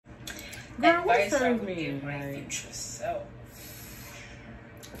Girl, what advice I serves would me? give my Like, future self.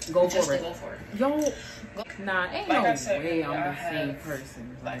 go Just for to it. go for it. Yo, nah, ain't Like no I said, way I I'm the have, same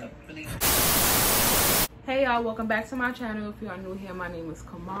person. like Like, a really. hey y'all, welcome back to my channel. If you are new here, my name is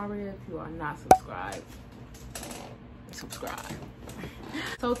Kamari. If you are not subscribed, subscribe.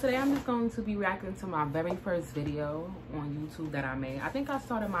 So today I'm just going to be reacting to my very first video on YouTube that I made. I think I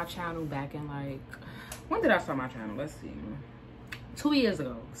started my channel back in like, when did I start my channel? Let's see, 2 years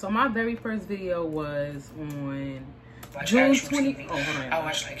ago. So my very first video was on June 20. Oh, hold on. I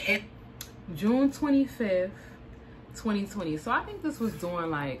watched like hit. June 25th, 2020. So I think this was during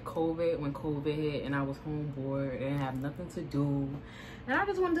like COVID, when COVID hit and I was home bored and have nothing to do. And I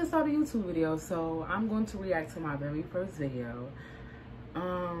just wanted to start a YouTube video. So I'm going to react to my very first video.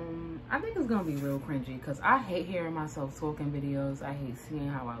 I think it's gonna be real cringy because I hate hearing myself talk in videos. I hate seeing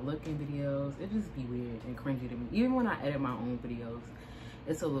how I look in videos. It just be weird and cringy to me. Even when I edit my own videos,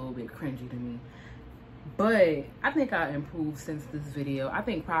 it's a little bit cringy to me. But I think I improved since this video. I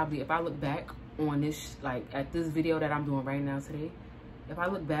think probably if I look back on this, like at this video that I'm doing right now today, if I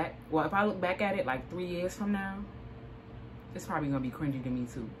look back at it like 3 years from now, it's probably gonna be cringy to me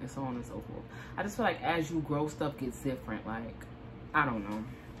too, and so on and so forth. I just feel like as you grow, stuff gets different. Like, I don't know.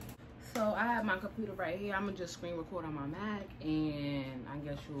 So I have my computer right here. I'm gonna just screen record on my Mac, and I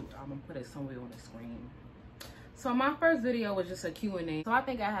guess I'm gonna put it somewhere on the screen. So my first video was just a Q&A. So I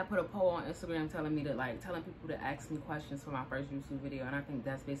think I had put a poll on Instagram telling me to telling people to ask me questions for my first YouTube video, and I think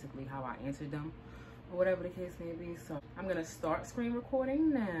that's basically how I answered them, or whatever the case may be. So I'm gonna start screen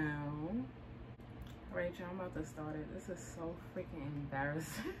recording now. All right, y'all, I'm about to start it. This is so freaking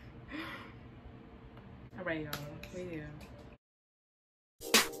embarrassing. All right, y'all, we here.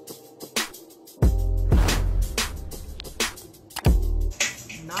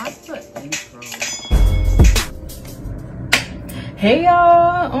 Not the intro. Hey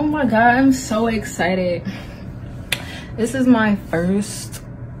y'all, oh my god, I'm so excited. This is my first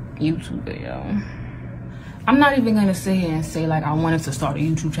YouTube video. I'm not even gonna sit here and say like I wanted to start a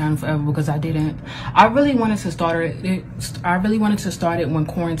YouTube channel forever, because I didn't. I really wanted to start it when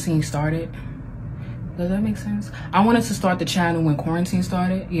quarantine started. Does that make sense? I wanted to start the channel when quarantine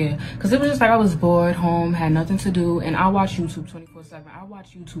started. Yeah, because it was just like I was bored, home, had nothing to do, and I watch YouTube 24/7. I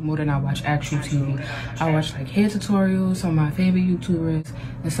watch YouTube more than I watch actual TV. I watch like hair tutorials, some of my favorite YouTubers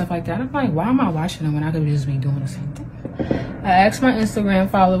and stuff like that. I'm like, why am I watching them when I could just be doing the same thing? I asked my Instagram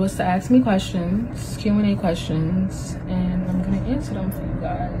followers to ask me questions, Q&A questions, and I'm gonna answer them for you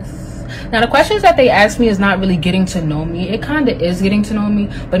guys. Now the questions that they asked me is not really getting to know me. It kind of is getting to know me,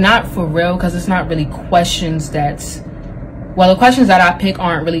 but not for real, because it's not really questions that's, well, the questions that I pick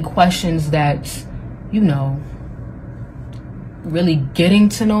aren't really questions that, you know, really getting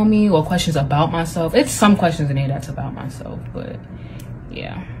to know me, or questions about myself. It's some questions in there that's about myself, but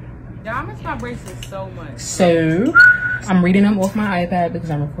yeah. Y'all, I miss my braces so much. So I'm reading them off my iPad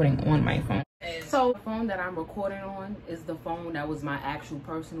because I'm recording on my phone. So the phone that I'm recording on is the phone that was my actual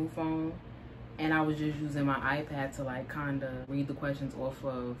personal phone, and I was just using my iPad to like kind of read the questions off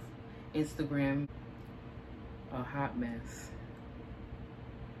of Instagram. A hot mess.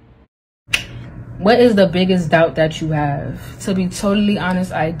 What is the biggest doubt that you have? To be totally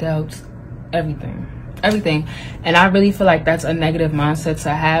honest, I doubt everything. Everything. And I really feel like that's a negative mindset to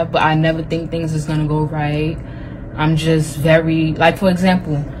have, but I never think things is gonna go right. I'm just very, like, for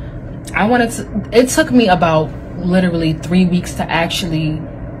example, it took me about literally 3 weeks to actually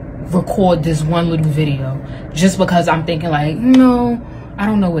record this one little video, just because I'm thinking like, no, I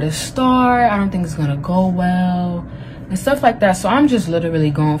don't know where to start, I don't think it's gonna go well and stuff like that. So I'm just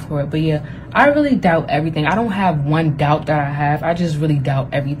literally going for it. But yeah, I really doubt everything. I don't have one doubt that I have. I just really doubt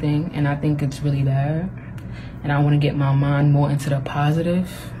everything, and I think it's really bad, and I want to get my mind more into the positive,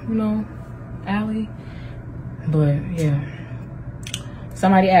 you know, alley. But yeah,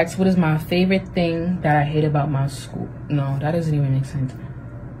 somebody asked, what is my favorite thing that I hate about my school? No, that doesn't even make sense.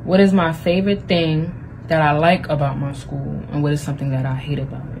 What is my favorite thing that I like about my school, and what is something that I hate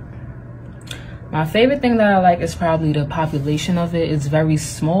about it? My favorite thing that I like is probably the population of it. It's very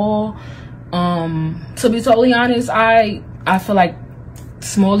small. To be totally honest, I feel like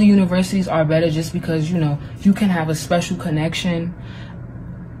smaller universities are better, just because, you know, you can have a special connection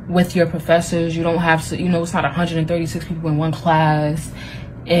with your professors. You don't have to, you know, it's not 136 people in one class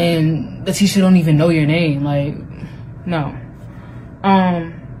and the teacher don't even know your name. Like, no.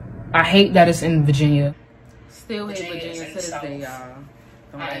 I hate that it's in Virginia. Still hate Virginia to this day, y'all.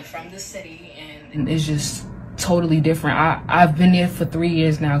 I'm from the city, and it's just totally different. I've been there for 3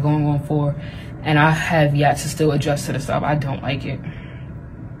 years now, going on 4, and I have yet to still adjust to the stuff. I don't like it.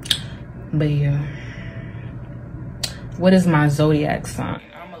 But yeah. What is my zodiac sign?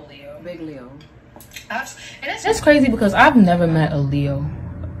 I'm a Leo. Big Leo. And It's crazy because I've never met a Leo,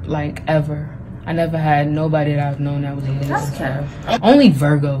 like, ever. I never had nobody that I've known that was a Leo. That's tough. Only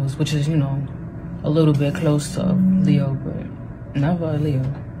Virgos, which is, you know, a little bit close to Leo, but never a Leo.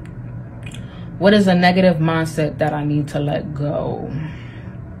 What is a negative mindset that I need to let go?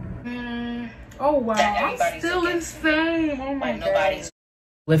 Oh wow, I'm still in fame. Oh my God.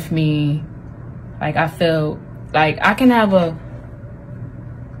 With me, like, I feel like I can have a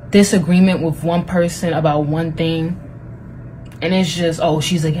disagreement with one person about one thing, and it's just, oh,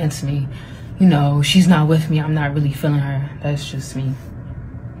 she's against me. You know, she's not with me. I'm not really feeling her. That's just me.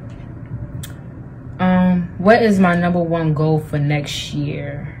 What is my #1 goal for next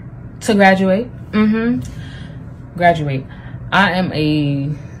year? To graduate. Graduate. I am a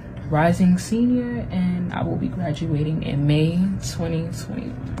rising senior, and I will be graduating in May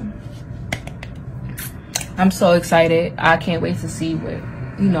 2021. I'm so excited. I can't wait to see what,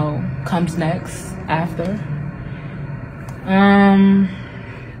 you know, comes next after.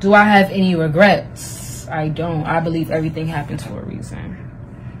 Do I have any regrets? I don't. I believe everything happens for a reason.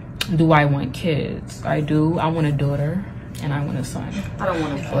 Do I want kids? I do. I want a daughter and I want a son. I don't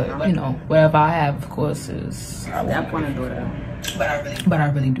want a daughter. But, you know, whatever I have, of course, is I want a daughter. But I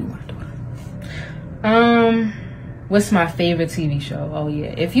really do want a daughter. What's my favorite TV show? Oh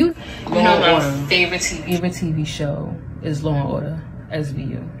yeah, if you know my favorite TV show is Law and Order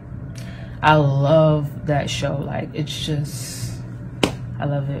SVU. I love that show. Like, it's just, I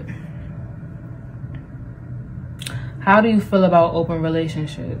love it. How do you feel about open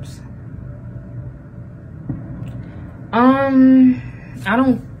relationships? I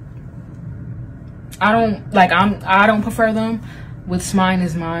don't prefer them. What's mine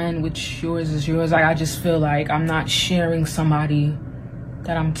is mine, what's yours is yours. Like, I just feel like I'm not sharing somebody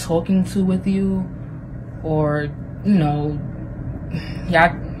that I'm talking to with you, or, you know,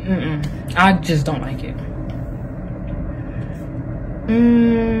 yeah, I just don't like it.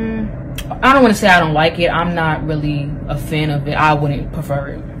 I don't want to say I don't like it. I'm not really a fan of it. I wouldn't prefer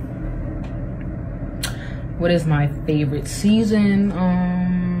it. What is my favorite season?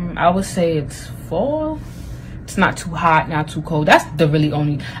 I would say it's fall. It's not too hot, not too cold. That's the really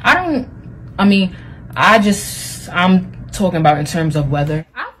only. I'm talking about in terms of weather.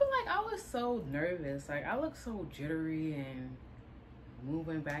 I feel like I was so nervous. Like, I look so jittery and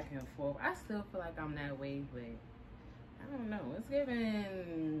moving back and forth. I still feel like I'm that way, but I don't know. It's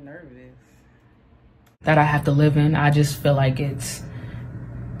giving nervous. That I have to live in. I just feel like it's,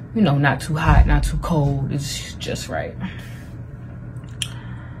 you know, not too hot, not too cold. It's just right.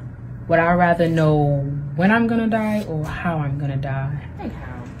 Would I rather know when I'm gonna die or how I'm gonna die? I think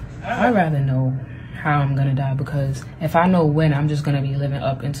how. I'd rather know how I'm gonna die, because if I know when, I'm just gonna be living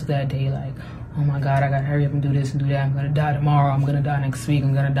up into that day like, oh my God, I gotta hurry up and do this and do that. I'm gonna die tomorrow. I'm gonna die next week.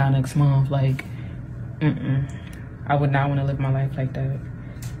 I'm gonna die next month. Like, I would not want to live my life like that.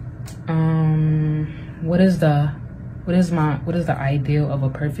 What is the ideal of a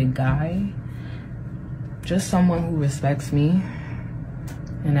perfect guy? Just someone who respects me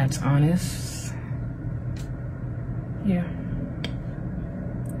and that's honest. Yeah.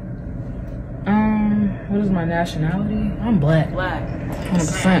 What is my nationality? I'm black. Black.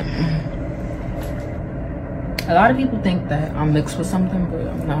 100%. A lot of people think that I'm mixed with something, but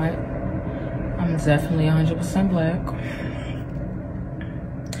I'm not. I'm definitely 100% black.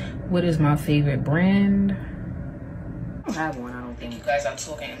 What is my favorite brand? I don't have one, I don't think. You guys are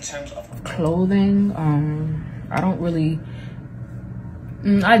talking in terms of clothing. I don't really.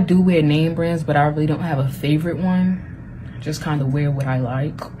 I do wear name brands, but I really don't have a favorite one. Just kind of wear what I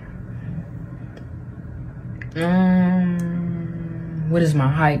like. What is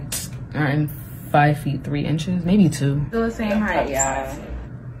my height? I'm 5 feet 3 inches, maybe 2. Still the same height, yeah.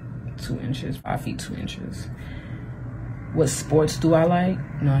 2 inches, 5 feet 2 inches. What sports do I like?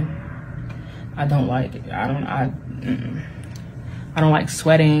 None. I don't like it. I don't like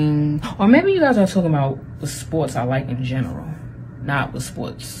sweating. Or maybe you guys are talking about the sports I like in general, not the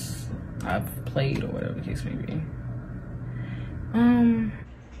sports I've played or whatever the case may be. I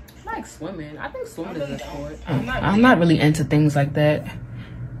like swimming. I think swimming is a sport. I'm not really into things like that,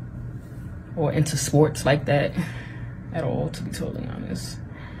 or into sports like that at all, to be totally honest.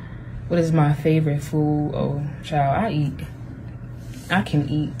 What is my favorite food? Oh, child, I can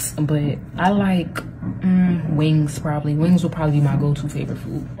eat, but I like wings probably. Wings will probably be my go-to favorite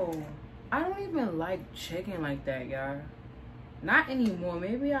food. Oh, I don't even like chicken like that, y'all. Not anymore.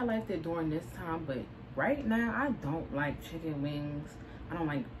 Maybe I liked it during this time, but right now I don't like chicken wings. I don't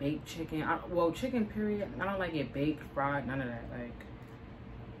like baked chicken. Well, chicken period. I don't like it baked, fried, none of that. Like,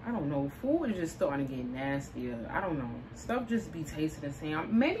 I don't know, food is just starting to get nastier. I don't know, stuff just be tasting the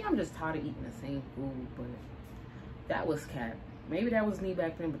same. Maybe I'm just tired of eating the same food, but that was cap. Maybe that was me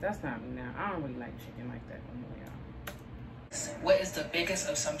back then, but that's not me now. I don't really like chicken like that no more, y'all. What is the biggest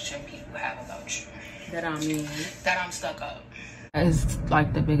assumption people have about you? That I mean, That I'm stuck up. It's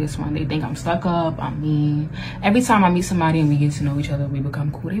like the biggest one. They think I'm stuck up, I'm mean. Every time I meet somebody and we get to know each other, we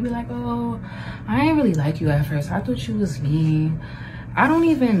become cool, they be like, oh, I ain't really like you at first. I thought you was mean. I don't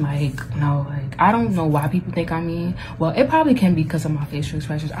even I don't know why people think I'm mean. Well, it probably can be because of my facial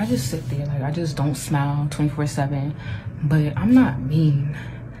expressions. I just sit there, like, I just don't smile 24/7. But I'm not mean.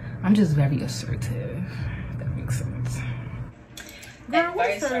 I'm just very assertive. If that makes sense. girl, what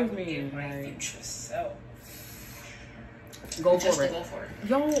Advice I serves would me? give my Like, future self. go Just for to it. go for it.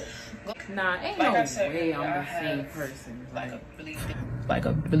 Yo, nah, ain't Like no I said, way I I'm the have, same person. Like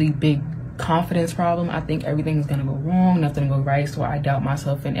A really big confidence problem. I think everything's gonna go wrong, nothing will go right, so I doubt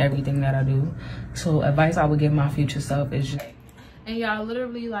myself in everything that I do. So advice I would give my future self is just, and y'all,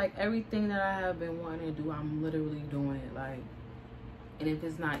 literally, like, everything that I have been wanting to do, I'm literally doing it. Like, and if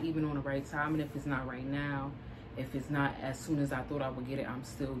it's not even on the right time, and if it's not right now, if it's not as soon as I thought I would get it, I'm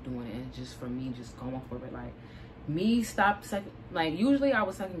still doing it. And just for me, just going for it. Like, me stop second, like, usually I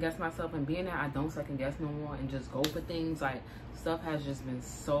would second guess myself, and being that I don't second guess no more and just go for things, like, stuff has just been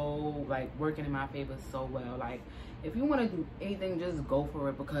so, like, working in my favor so well. Like, if you want to do anything, just go for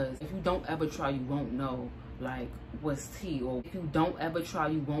it, because if you don't ever try, you won't know, like, what's tea. Or if you don't ever try,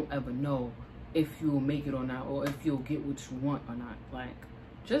 you won't ever know if you'll make it or not, or if you'll get what you want or not. Like,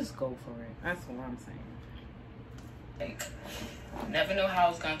 just go for it. That's what I'm saying. Like, never know how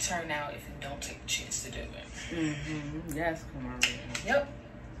it's gonna turn out if you don't take the chance to do it. Yes, Kamari. Yep.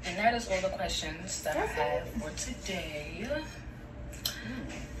 And that is all the questions that I have for today.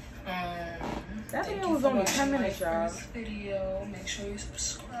 That Thank video you was for only watching 10 my minutes, y'all. first video. Make sure you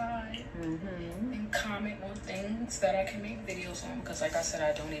subscribe and comment on things that I can make videos on, because like I said,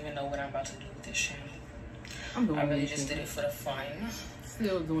 I don't even know what I'm about to do with this channel. I'm doing I really anything. just did it for the fun.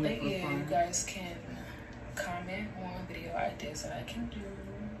 Still doing But it for yeah, fun. you guys can comment on video ideas that I can do.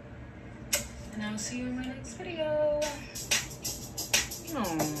 And I'll see you in my next video.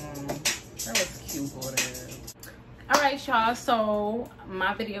 Aww, that was cute, boy. Alright, y'all, so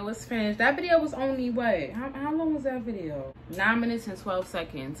my video was finished. That video was only what? How long was that video? 9 minutes and 12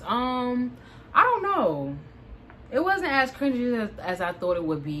 seconds. I don't know. It wasn't as cringy as I thought it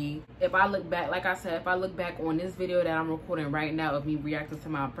would be. If I look back, like I said, if I look back on this video that I'm recording right now of me reacting to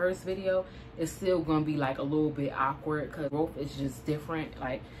my first video, it's still gonna be like a little bit awkward, because growth is just different.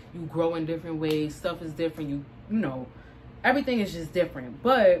 Like, you grow in different ways, stuff is different, you know, everything is just different.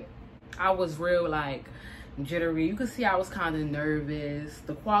 But I was real, like, jittery. You could see I was kind of nervous.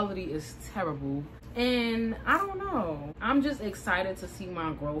 The quality is terrible. And I don't know, I'm just excited to see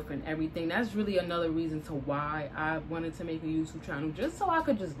my growth and everything. That's really another reason to why I wanted to make a YouTube channel, just so I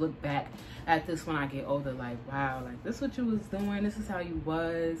could just look back at this when I get older, like, wow, like, this is what you was doing, this is how you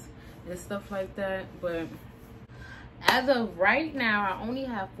was, and stuff like that. But as of right now, I only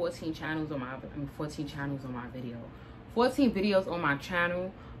have 14 channels on my video, 14 videos on my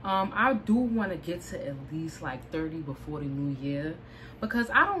channel. I do want to get to at least like 30 before the new year,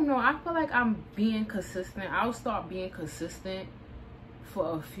 because I don't know, I feel like I'm being consistent. I'll start being consistent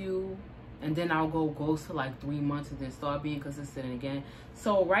for a few, and then I'll go to like 3 months and then start being consistent again.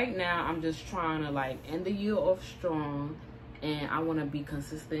 So right now I'm just trying to like end the year off strong, and I want to be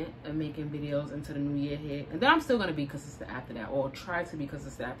consistent in making videos until the new year hit, and then I'm still going to be consistent after that, or try to be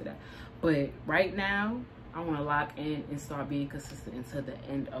consistent after that. But right now I want to lock in and start being consistent until the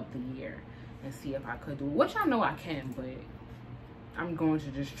end of the year and see if I could do it, which I know I can, but I'm going to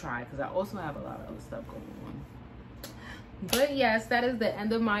just try, because I also have a lot of other stuff going on. But yes, that is the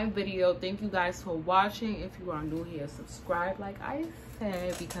end of my video. Thank you guys for watching. If you are new here, subscribe like I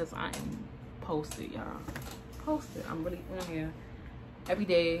said, because I am posted, y'all. Posted. I'm really on here every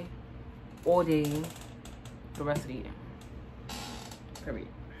day, all day, the rest of the year. Period.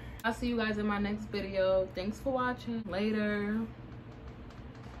 I'll see you guys in my next video. Thanks for watching. Later.